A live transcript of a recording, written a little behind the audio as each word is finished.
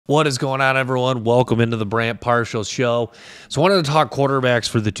What is going on, everyone? Welcome into the Brant Partial Show. So I wanted to talk quarterbacks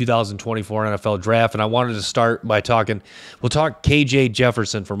for the 2024 NFL Draft, and I wanted to start by we'll talk KJ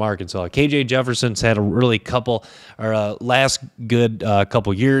Jefferson from Arkansas. KJ Jefferson's had a really last good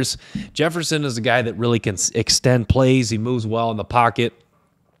couple years. Jefferson is a guy that really can extend plays. He moves well in the pocket.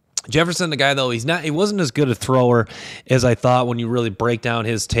 Jefferson, the guy, though, he wasn't as good a thrower as I thought when you really break down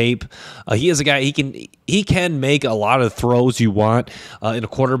his tape. He is a guy, he can make a lot of throws you want in a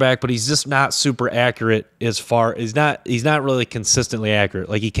quarterback, but he's just not super accurate he's not really consistently accurate.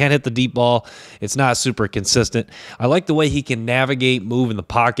 Like, he can't hit the deep ball. It's not super consistent. I like the way he can navigate, move in the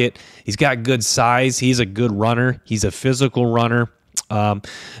pocket. He's got good size. He's a good runner. He's a physical runner. A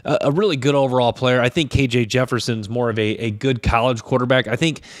really good overall player. I think KJ Jefferson's more of a good college quarterback. I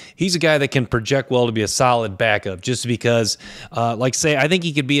think he's a guy that can project well to be a solid backup just because, I think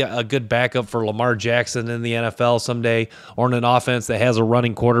he could be a good backup for Lamar Jackson in the NFL someday, or in an offense that has a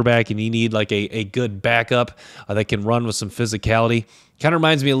running quarterback and you need like a good backup that can run with some physicality. Kind of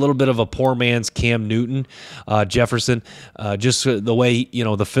reminds me a little bit of a poor man's Cam Newton, Jefferson, just the way,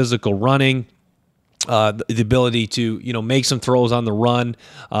 the physical running, the ability to, make some throws on the run,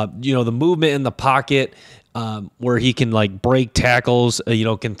 the movement in the pocket, where he can like break tackles,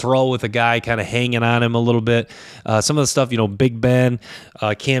 can throw with a guy kind of hanging on him a little bit. Some of the stuff, Big Ben,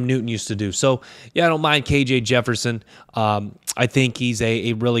 Cam Newton used to do. So, yeah, I don't mind KJ Jefferson. I think he's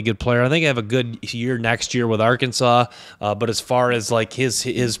a really good player. I think I have a good year next year with Arkansas. But as far as like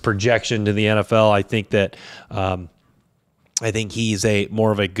his projection to the NFL, I think that, I think he's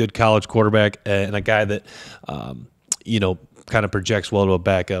more of a good college quarterback and a guy that, kind of projects well to a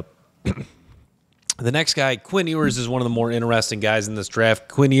backup. The next guy, Quinn Ewers, is one of the more interesting guys in this draft.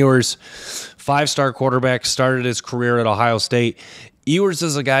 Quinn Ewers, 5-star quarterback, started his career at Ohio State. Ewers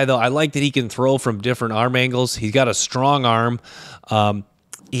is a guy, though, I like that he can throw from different arm angles. He's got a strong arm.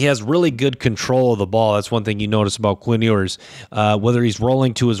 He has really good control of the ball. That's one thing you notice about Quinn Ewers. Whether he's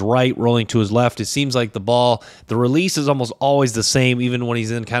rolling to his right, rolling to his left, it seems like the release is almost always the same, even when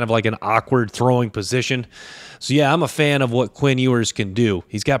he's in kind of like an awkward throwing position. So, yeah, I'm a fan of what Quinn Ewers can do.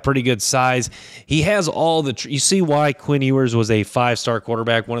 He's got pretty good size. He has you see why Quinn Ewers was a 5-star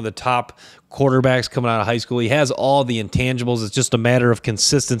quarterback, one of the top quarterbacks coming out of high school. He has all the intangibles. It's just a matter of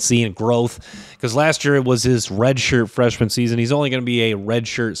consistency and growth, because last year it was his redshirt freshman season. He's only going to be a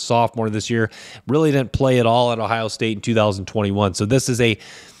redshirt sophomore this year. Really didn't play at all at Ohio State in 2021. So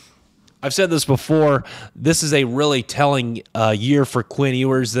I've said this before, this is a really telling year for Quinn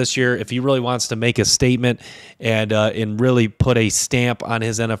Ewers this year if he really wants to make a statement and really put a stamp on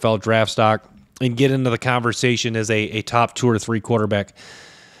his NFL draft stock and get into the conversation as a top 2 or 3 quarterback.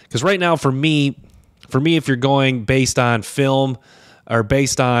 Because right now, for me, if you're going based on film or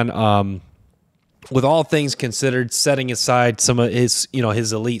based on, with all things considered, setting aside some of his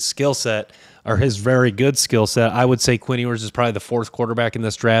elite skill set or his very good skill set, I would say Quinn Ewers is probably the 4th quarterback in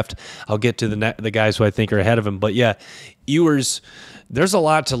this draft. I'll get to the guys who I think are ahead of him. But yeah, Ewers, there's a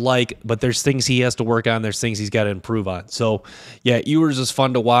lot to like, but there's things he has to work on. There's things he's got to improve on. So yeah, Ewers is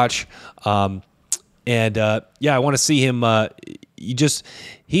fun to watch. I want to see him.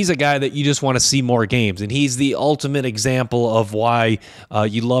 He's a guy that you just want to see more games, and he's the ultimate example of why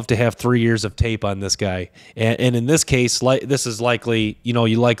you love to have 3 years of tape on this guy. And in this case, this is likely, you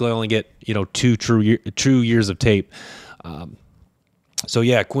likely only get 2 true years of tape. So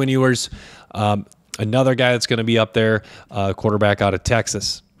yeah, Quinn Ewers, another guy that's going to be up there, quarterback out of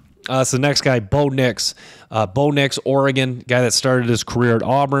Texas. So next guy, Bo Nix. Bo Nix, Oregon, guy that started his career at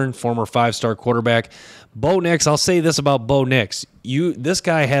Auburn, former 5-star quarterback. Bo Nix, I'll say this about Bo Nix. This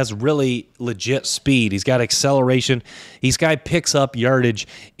guy has really legit speed. He's got acceleration. This guy picks up yardage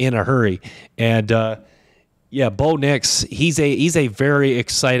in a hurry. And Bo Nix, he's a very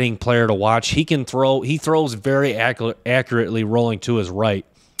exciting player to watch. He can throw. He throws very accurately rolling to his right.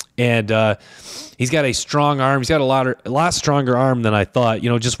 And he's got a strong arm. He's got a lot stronger arm than I thought.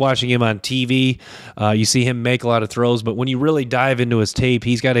 Just watching him on TV, you see him make a lot of throws. But when you really dive into his tape,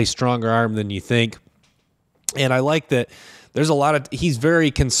 he's got a stronger arm than you think. And I like that he's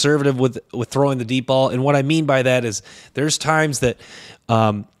very conservative with throwing the deep ball. And what I mean by that is there's times that,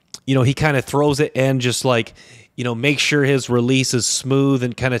 he kind of throws it and just like, make sure his release is smooth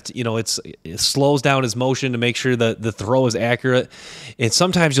and kind of, it slows down his motion to make sure that the throw is accurate. And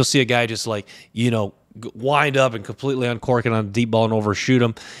sometimes you'll see a guy just like, wind up and completely uncork it on a deep ball and overshoot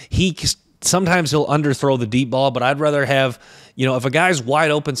him. Sometimes he'll underthrow the deep ball, but I'd rather have, if a guy's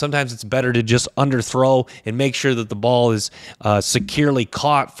wide open, sometimes it's better to just underthrow and make sure that the ball is securely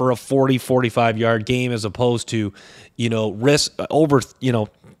caught for a 40, 45-yard game as opposed to,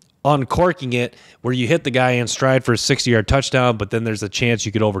 uncorking it where you hit the guy in stride for a 60-yard touchdown, but then there's a chance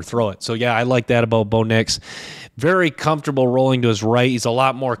you could overthrow it. So, yeah, I like that about Bo Nix. Very comfortable rolling to his right. He's a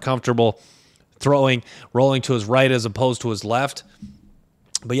lot more comfortable rolling to his right as opposed to his left.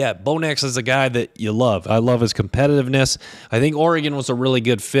 But, yeah, Bo Nix is a guy that you love. I love his competitiveness. I think Oregon was a really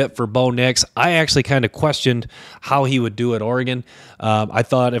good fit for Bo Nix. I actually kind of questioned how he would do at Oregon. I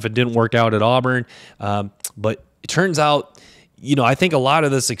thought if it didn't work out at Auburn. But it turns out, I think a lot of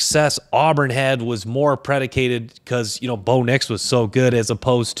the success Auburn had was more predicated because, Bo Nix was so good as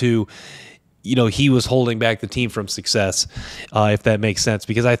opposed to, he was holding back the team from success, if that makes sense.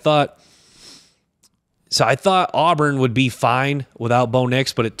 Because I thought Auburn would be fine without Bo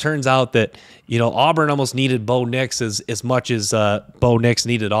Nix, but it turns out that, Auburn almost needed Bo Nix as much as Bo Nix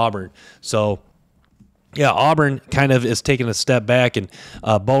needed Auburn. So, yeah, Auburn kind of is taking a step back, and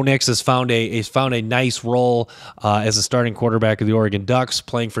Bo Nix has found a nice role as a starting quarterback of the Oregon Ducks,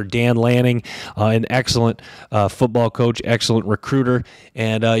 playing for Dan Lanning, an excellent football coach, excellent recruiter,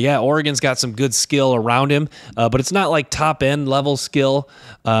 and Oregon's got some good skill around him, but it's not like top end level skill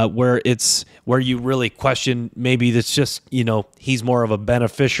where you really question maybe that's just he's more of a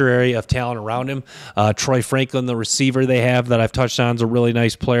beneficiary of talent around him. Troy Franklin, the receiver they have that I've touched on, is a really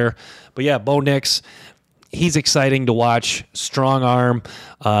nice player, but yeah, Bo Nix. He's exciting to watch. Strong arm.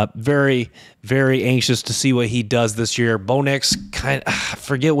 Very, very anxious to see what he does this year. Bo Nix,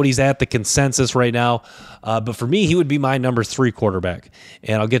 forget what he's at, the consensus right now. But for me, he would be my number 3 quarterback.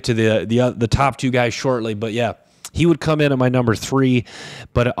 And I'll get to the top 2 guys shortly. But yeah, he would come in at my number 3.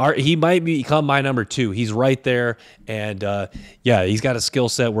 But he might become my number 2. He's right there. And he's got a skill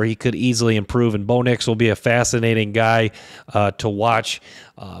set where he could easily improve. And Bo Nix will be a fascinating guy to watch.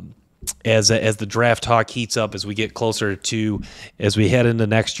 As the draft talk heats up, as we get closer as we head into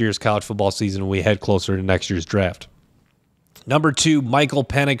next year's college football season, we head closer to next year's draft. Number 2, Michael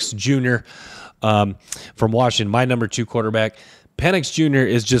Penix Jr. From Washington, my number 2 quarterback. Penix Jr.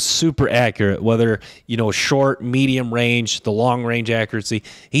 is just super accurate, whether, short, medium range, the long range accuracy.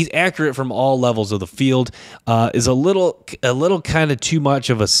 He's accurate from all levels of the field. Is a little kind of too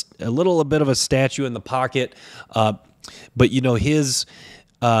much of a little bit of a statue in the pocket. But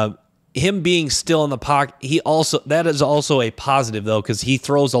him being still in the pocket, that is also a positive though, because he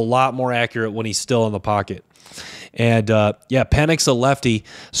throws a lot more accurate when he's still in the pocket. And Penix, a lefty,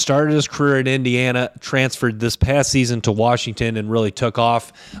 started his career in Indiana, transferred this past season to Washington, and really took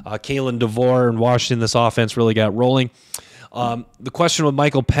off. Kalen DeVore in Washington, this offense really got rolling. The question with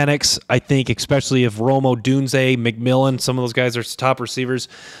Michael Penix, I think, especially if Romo, Dunze, McMillan, some of those guys are top receivers,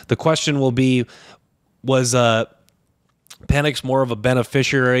 the question will be, was Penix more of a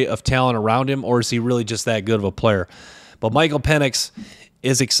beneficiary of talent around him, or is he really just that good of a player? But Michael Penix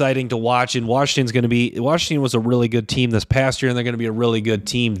is exciting to watch, and Washington was a really good team this past year, and they're going to be a really good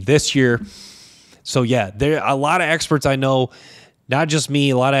team this year. So yeah, there a lot of experts I know, not just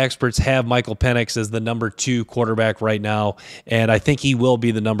me, a lot of experts have Michael Penix as the number 2 quarterback right now, and I think he will be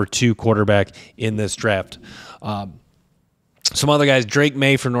the number 2 quarterback in this draft. Some other guys, Drake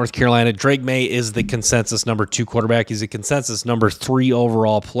May from North Carolina. Drake May is the consensus number 2 quarterback. He's a consensus number 3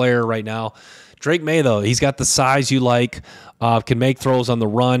 overall player right now. Drake May, though, he's got the size you like, can make throws on the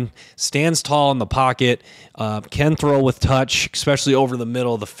run, stands tall in the pocket, can throw with touch, especially over the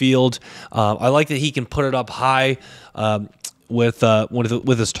middle of the field. I like that he can put it up high with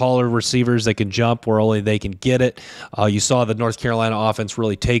his taller receivers that can jump where only they can get it. You saw the North Carolina offense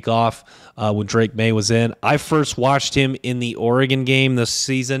really take off when Drake May was in. I first watched him in the Oregon game this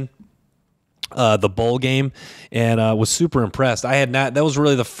season, the bowl game, and was super impressed. That was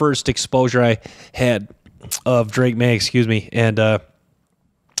really the first exposure I had of Drake May, and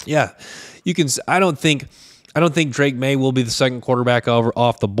you can. I don't think Drake May will be the second quarterback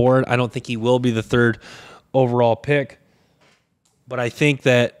off the board. I don't think he will be the 3rd overall pick. But I think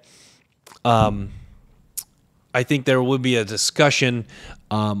that there would be a discussion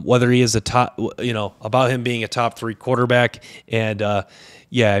whether he is a top, about him being a top 3 quarterback. And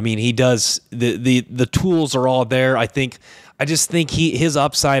he does the tools are all there. I just think his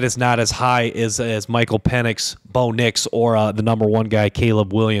upside is not as high as Michael Penix, Bo Nix, or the number 1 guy,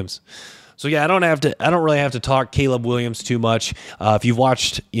 Caleb Williams. So yeah, I don't really have to talk Caleb Williams too much. If you've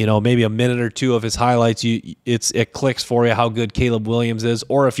watched, maybe a minute or 2 of his highlights, it clicks for you how good Caleb Williams is,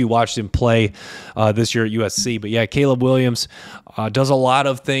 or if you watched him play this year at USC. But yeah, Caleb Williams does a lot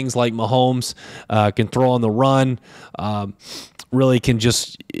of things like Mahomes, can throw on the run, can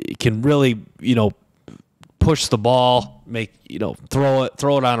really push the ball, throw it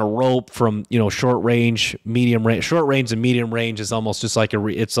on a rope from short range, medium range. Short range and medium range is almost just like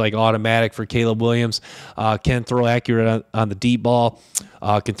it's like automatic for Caleb Williams. Can throw accurate on the deep ball.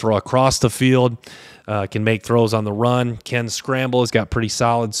 Can throw across the field. Can make throws on the run. Can scramble. Has got pretty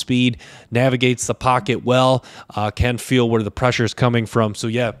solid speed. Navigates the pocket well. Can feel where the pressure is coming from. So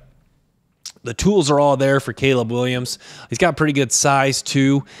yeah. The tools are all there for Caleb Williams. He's got pretty good size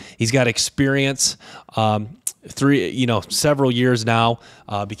too. He's got experience. Several years now.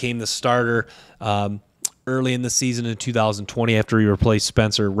 Became the starter early in the season in 2020 after he replaced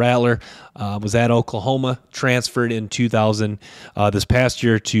Spencer Rattler. Was at Oklahoma. Transferred in this past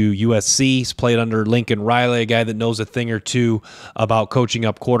year to USC. He's played under Lincoln Riley, a guy that knows a thing or two about coaching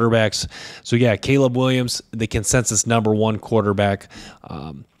up quarterbacks. So yeah, Caleb Williams, the consensus #1 quarterback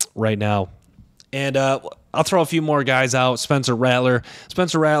right now. And I'll throw a few more guys out. Spencer Rattler.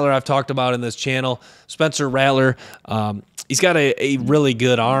 I've talked about in this channel. Spencer Rattler, he's got a really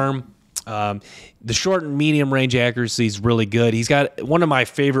good arm. The short and medium range accuracy is really good. He's got one of my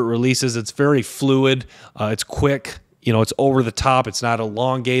favorite releases. It's very fluid. It's quick. It's over the top. It's not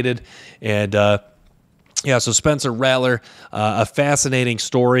elongated. And so Spencer Rattler, a fascinating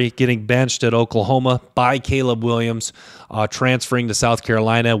story, getting benched at Oklahoma by Caleb Williams, transferring to South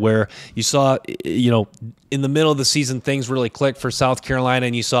Carolina, where you saw, in the middle of the season, things really clicked for South Carolina,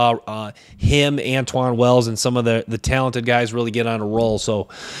 and you saw him, Antoine Wells, and some of the talented guys really get on a roll. So,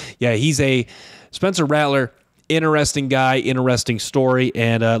 yeah, Spencer Rattler, interesting guy, interesting story,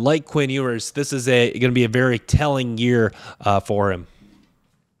 and like Quinn Ewers, this is going to be a very telling year for him.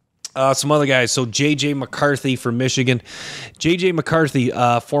 Some other guys. So J.J. McCarthy from Michigan. J.J. McCarthy,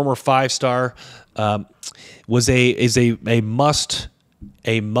 former 5-star, is a must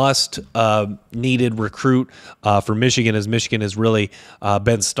needed recruit for Michigan, as Michigan has really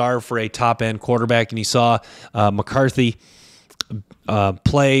been starved for a top end quarterback. And you saw McCarthy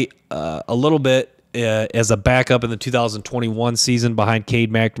play a little bit as a backup in the 2021 season behind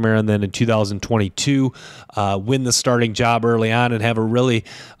Cade McNamara, and then in 2022 win the starting job early on and have a really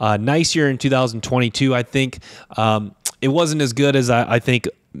nice year in 2022. I think it wasn't as good as I think.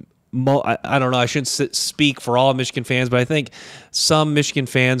 I don't know. I shouldn't speak for all Michigan fans, but I think some Michigan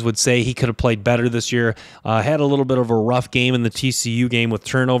fans would say he could have played better this year. Had a little bit of a rough game in the TCU game with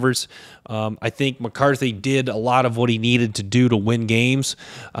turnovers. I think McCarthy did a lot of what he needed to do to win games.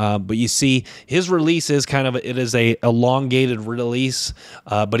 But you see, his release is it is a elongated release,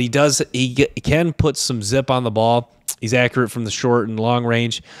 but he can put some zip on the ball. He's accurate from the short and long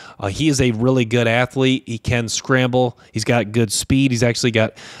range. He is a really good athlete. He can scramble. He's got good speed. He's actually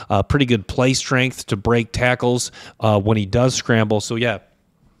got pretty good play strength to break tackles when he does scramble. So, yeah,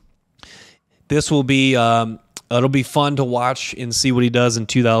 this will be it'll be fun to watch and see what he does in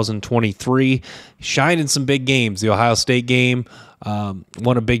 2023. Shined in some big games. The Ohio State game,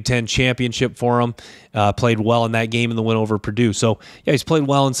 won a Big Ten championship for him. Played well in that game in the win over Purdue. So, yeah, he's played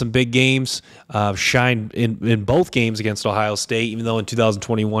well in some big games. Shined in both games against Ohio State, even though in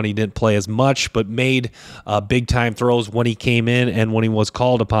 2021 he didn't play as much, but made big-time throws when he came in and when he was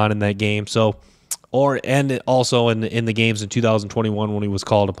called upon in that game. So, and also in the games in 2021 when he was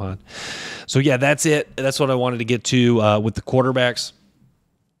called upon. So, yeah, that's it. That's what I wanted to get to with the quarterbacks.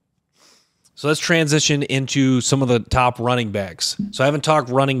 So let's transition into some of the top running backs. So I haven't talked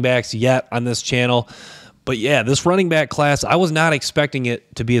running backs yet on this channel, but yeah, this running back class, I was not expecting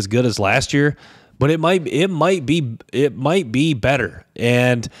it to be as good as last year, but it might be better.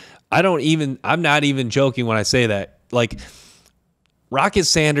 And I'm not even joking when I say that. Like Raheem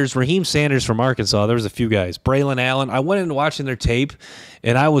Sanders from Arkansas, there was a few guys. Braylon Allen, I went into watching their tape,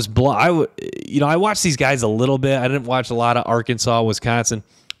 and I was I watched these guys a little bit. I didn't watch a lot of Arkansas, Wisconsin.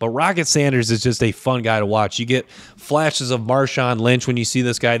 But Rocket Sanders is just a fun guy to watch. You get flashes of Marshawn Lynch when you see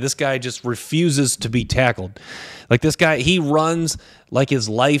this guy. This guy just refuses to be tackled. Like this guy, he runs like his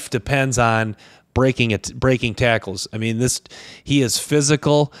life depends on breaking tackles. I mean, he is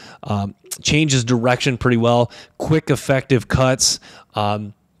physical, changes direction pretty well, quick, effective cuts.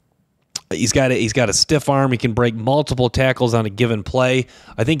 He's got a stiff arm. He can break multiple tackles on a given play.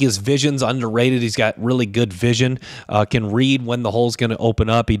 I think his vision's underrated. He's got really good vision. Can read when the hole's going to open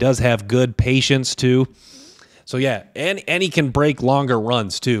up. He does have good patience too. So yeah, and he can break longer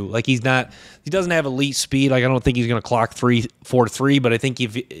runs too. Like he doesn't have elite speed. Like I don't think he's going to clock 3.43, but I think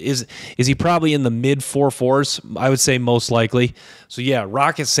is he probably in the mid 4.4s? I would say most likely. So yeah,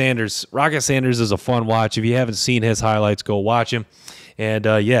 Rocket Sanders is a fun watch. If you haven't seen his highlights, go watch him. And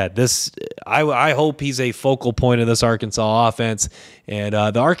I hope he's a focal point of this Arkansas offense. And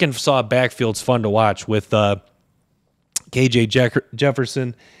the Arkansas backfield's fun to watch with KJ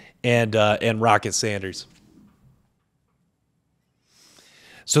Jefferson and Rocket Sanders.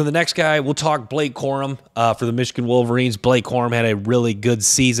 So the next guy, we'll talk Blake Corum for the Michigan Wolverines. Blake Corum had a really good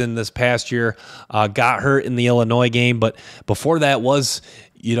season this past year. Got hurt in the Illinois game, but before that was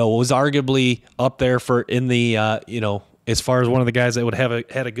arguably up there for in the as far as one of the guys that would have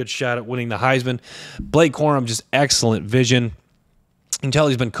had a good shot at winning the Heisman. Blake Corum, just excellent vision. You can tell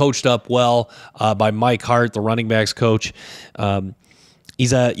he's been coached up well by Mike Hart, the running backs coach.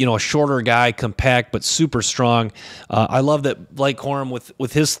 He's a shorter guy, compact but super strong. I love that Blake Corum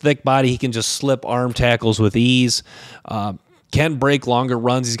with his thick body, he can just slip arm tackles with ease. Can break longer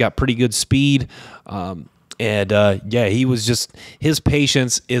runs. He's got pretty good speed. He was just, his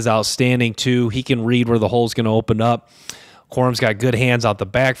patience is outstanding too. He can read where the hole's going to open up. Corum's got good hands out the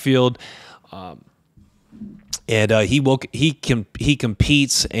backfield. He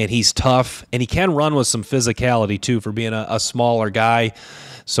competes, and he's tough, and he can run with some physicality too for being a smaller guy.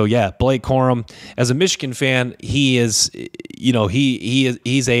 So yeah, Blake Corum, as a Michigan fan, he is,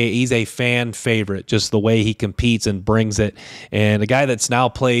 he's a fan favorite, just the way he competes and brings it. And a guy that's now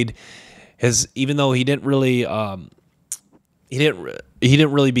played even though he didn't really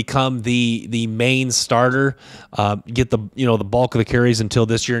become the main starter, get the bulk of the carries until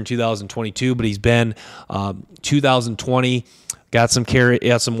this year in 2022, but he's been 2020 got some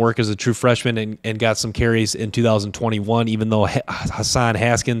work as a true freshman and got some carries in 2021, even though Hassan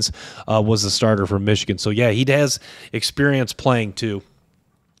Haskins was the starter for Michigan. So yeah, he has experience playing too.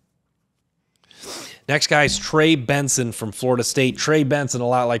 Next guy is Trey Benson from Florida State. Trey Benson, a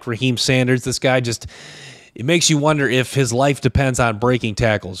lot like Raheem Sanders. This guy it makes you wonder if his life depends on breaking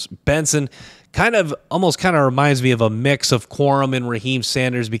tackles. Benson almost reminds me of a mix of Corum and Raheem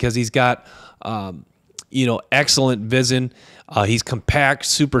Sanders because he's got, excellent vision. He's compact,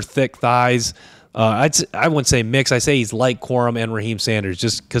 super thick thighs. I wouldn't say mix. I say he's like Corum and Raheem Sanders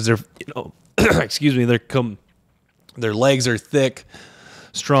just because they're, excuse me, their legs are thick,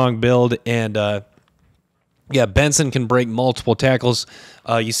 strong build, and Benson can break multiple tackles.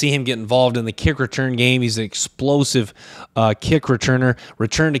 You see him get involved in the kick return game. He's an explosive kick returner.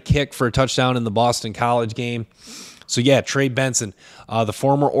 Returned a kick for a touchdown in the Boston College game. So yeah, Trey Benson, the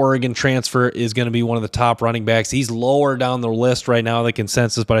former Oregon transfer, is going to be one of the top running backs. He's lower down the list right now, the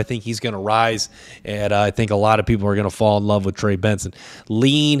consensus, but I think he's going to rise, and I think a lot of people are going to fall in love with Trey Benson.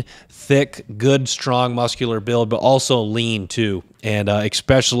 Lean, thick, good, strong, muscular build, but also lean too, and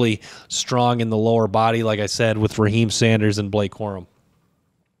especially strong in the lower body, like I said, with Raheem Sanders and Blake Corum.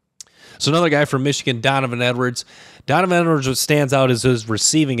 So another guy from Michigan, Donovan Edwards. Donovan Edwards, what stands out is his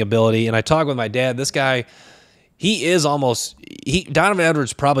receiving ability, and I talked with my dad. This guy, Donovan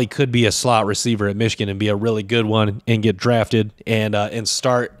Edwards probably could be a slot receiver at Michigan and be a really good one and get drafted and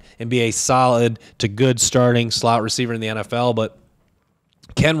start and be a solid to good starting slot receiver in the NFL, but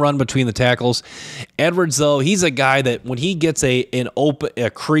can run between the tackles. Edwards, though, he's a guy that when he gets a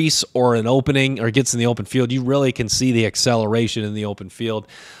crease or an opening or gets in the open field, you really can see the acceleration in the open field.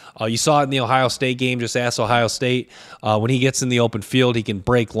 You saw it in the Ohio State game. Just ask Ohio State. When he gets in the open field, he can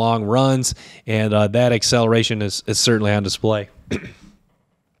break long runs, and that acceleration is certainly on display.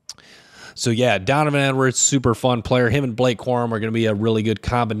 So, yeah, Donovan Edwards, super fun player. Him and Blake Corum are going to be a really good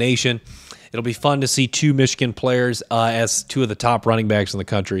combination. It'll be fun to see two Michigan players as two of the top running backs in the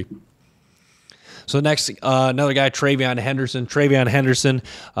country. So next, another guy, TreVeyon Henderson. TreVeyon Henderson,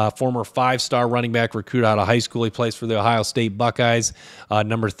 former five-star running back recruit out of high school. He plays for the Ohio State Buckeyes.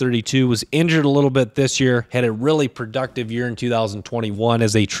 Number 32, was injured a little bit this year. Had a really productive year in 2021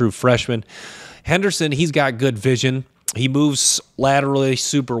 as a true freshman. Henderson, he's got good vision. He moves laterally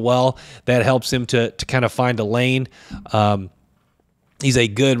super well. That helps him to kind of find a lane. He's a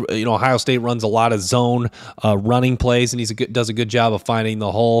good, Ohio State runs a lot of zone running plays, and does a good job of finding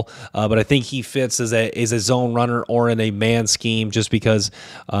the hole. But I think he fits as a zone runner or in a man scheme, just because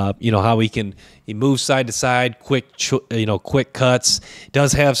how he moves side to side, quick cuts.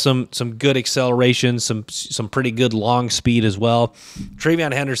 Does have some good acceleration, some pretty good long speed as well.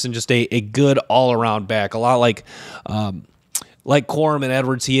 TreVeyon Henderson, just a good all around back, a lot like Corum and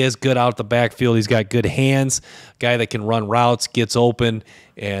Edwards. He is good out the backfield. He's got good hands, guy that can run routes, gets open,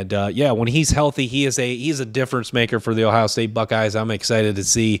 and when he's healthy, he's a difference maker for the Ohio State Buckeyes. I'm excited to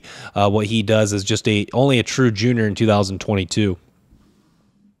see what he does as just only a true junior in 2022.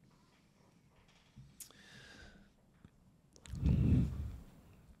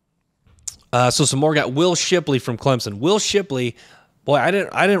 So some more guy, Will Shipley from Clemson. Will Shipley. Boy, I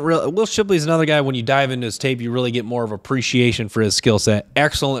didn't really. Will Shipley's another guy. When you dive into his tape, you really get more of appreciation for his skill set.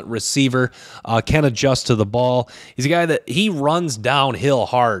 Excellent receiver, can adjust to the ball. He's a guy that he runs downhill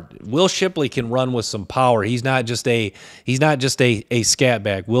hard. Will Shipley can run with some power. He's not just a scat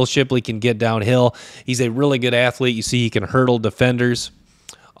back. Will Shipley can get downhill. He's a really good athlete. You see, he can hurdle defenders.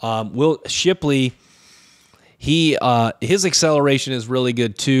 Will Shipley, his acceleration is really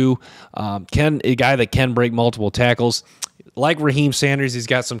good too. A guy that can break multiple tackles. Like Raheem Sanders, he's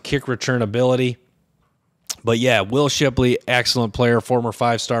got some kick return ability. But yeah, Will Shipley, excellent player, former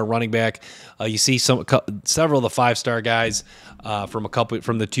 5-star running back. You see several of the 5-star guys from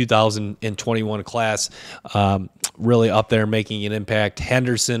the 2021 class really up there making an impact.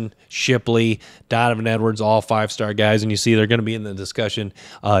 Henderson, Shipley, Donovan Edwards, all 5-star guys, and you see they're going to be in the discussion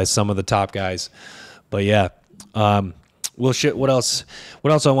as some of the top guys. But yeah. What else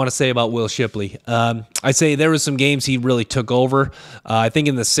I want to say about Will Shipley? I'd say there was some games he really took over. I think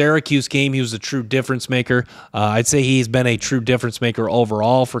in the Syracuse game, he was a true difference maker. I'd say he's been a true difference maker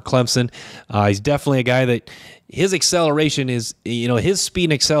overall for Clemson. He's definitely a guy that his acceleration is, his speed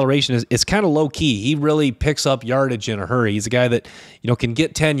and acceleration is kind of low key. He really picks up yardage in a hurry. He's a guy that, can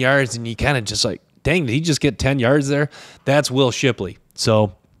get 10 yards and you kind of just like, dang, did he just get 10 yards there? That's Will Shipley.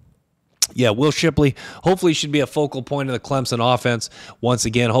 So, yeah, Will Shipley hopefully should be a focal point of the Clemson offense. Once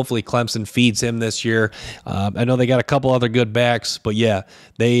again, hopefully Clemson feeds him this year. I know they got a couple other good backs, but yeah,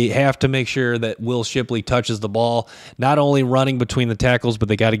 they have to make sure that Will Shipley touches the ball, not only running between the tackles, but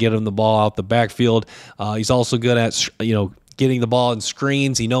they got to get him the ball out the backfield. He's also good at, getting the ball in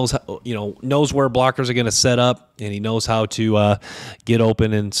screens. He knows knows where blockers are going to set up, and he knows how to get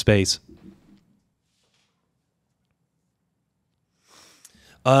open in space.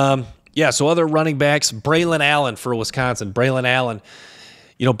 Yeah, so other running backs, Braylon Allen for Wisconsin. Braylon Allen,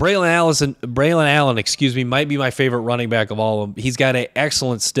 might be my favorite running back of all of them. He's got an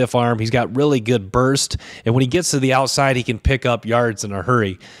excellent stiff arm. He's got really good burst, and when he gets to the outside, he can pick up yards in a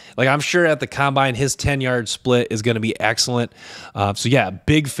hurry. Like, I'm sure at the combine, his 10-yard split is going to be excellent. So yeah,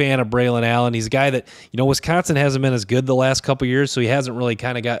 big fan of Braylon Allen. He's a guy that Wisconsin hasn't been as good the last couple of years, so he hasn't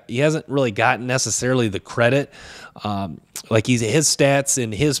really gotten necessarily the credit. Like his stats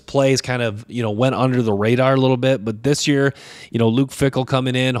and his plays kind of went under the radar a little bit. But this year, Luke Fickell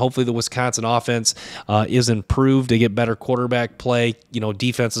coming in, hopefully the Wisconsin offense is improved to get better quarterback play.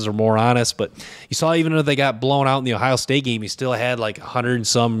 Defenses are more honest. But you saw even if they got blown out in the Ohio State game, he still had like 100 and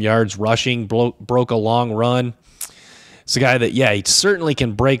some yards rushing, broke a long run. It's a guy that, yeah, he certainly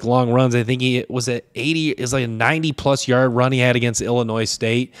can break long runs. I think he was at 80, is like a 90-plus yard run he had against Illinois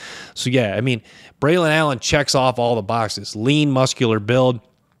State. So, yeah, I mean, Braylon Allen checks off all the boxes. Lean, muscular build.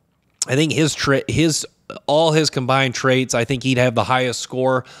 I think all his combined traits, I think he'd have the highest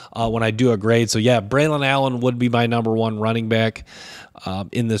score when I do a grade. So, yeah, Braylon Allen would be my number one running back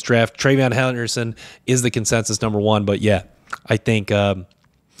in this draft. Travion Henderson is the consensus number one. But, yeah, I think Braylon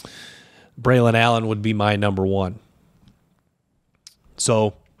Allen would be my number one.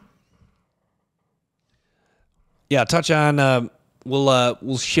 So, yeah, touch on.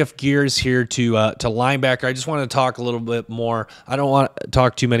 We'll shift gears here to linebacker. I just want to talk a little bit more. I don't want to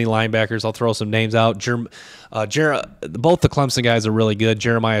talk too many linebackers. I'll throw some names out. Both the Clemson guys are really good.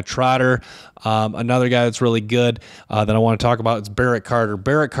 Jeremiah Trotter, another guy that's really good that I want to talk about is Barrett Carter.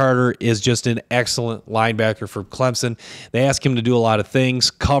 Barrett Carter is just an excellent linebacker for Clemson. They ask him to do a lot of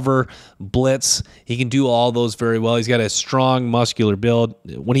things: cover, blitz. He can do all those very well. He's got a strong, muscular build.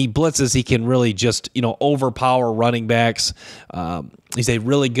 When he blitzes, he can really just overpower running backs. He's a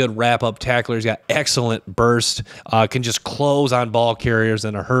really good wrap-up tackler. He's got excellent burst. Can just close on ball carriers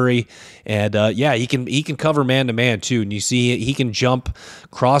in a hurry. And, he can cover man-to-man, too. And you see he can jump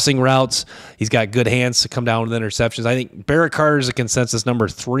crossing routes. He's got good hands to come down with interceptions. I think Barrett Carter is a consensus number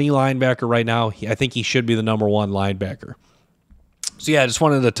 3 linebacker right now. I think he should be the number 1 linebacker. So, yeah, I just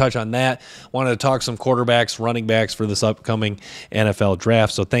wanted to touch on that. Wanted to talk some quarterbacks, running backs for this upcoming NFL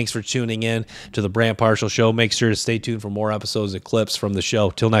draft. So thanks for tuning in to the Brant Marshall Show. Make sure to stay tuned for more episodes and clips from the show.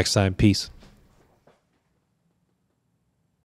 Till next time, peace.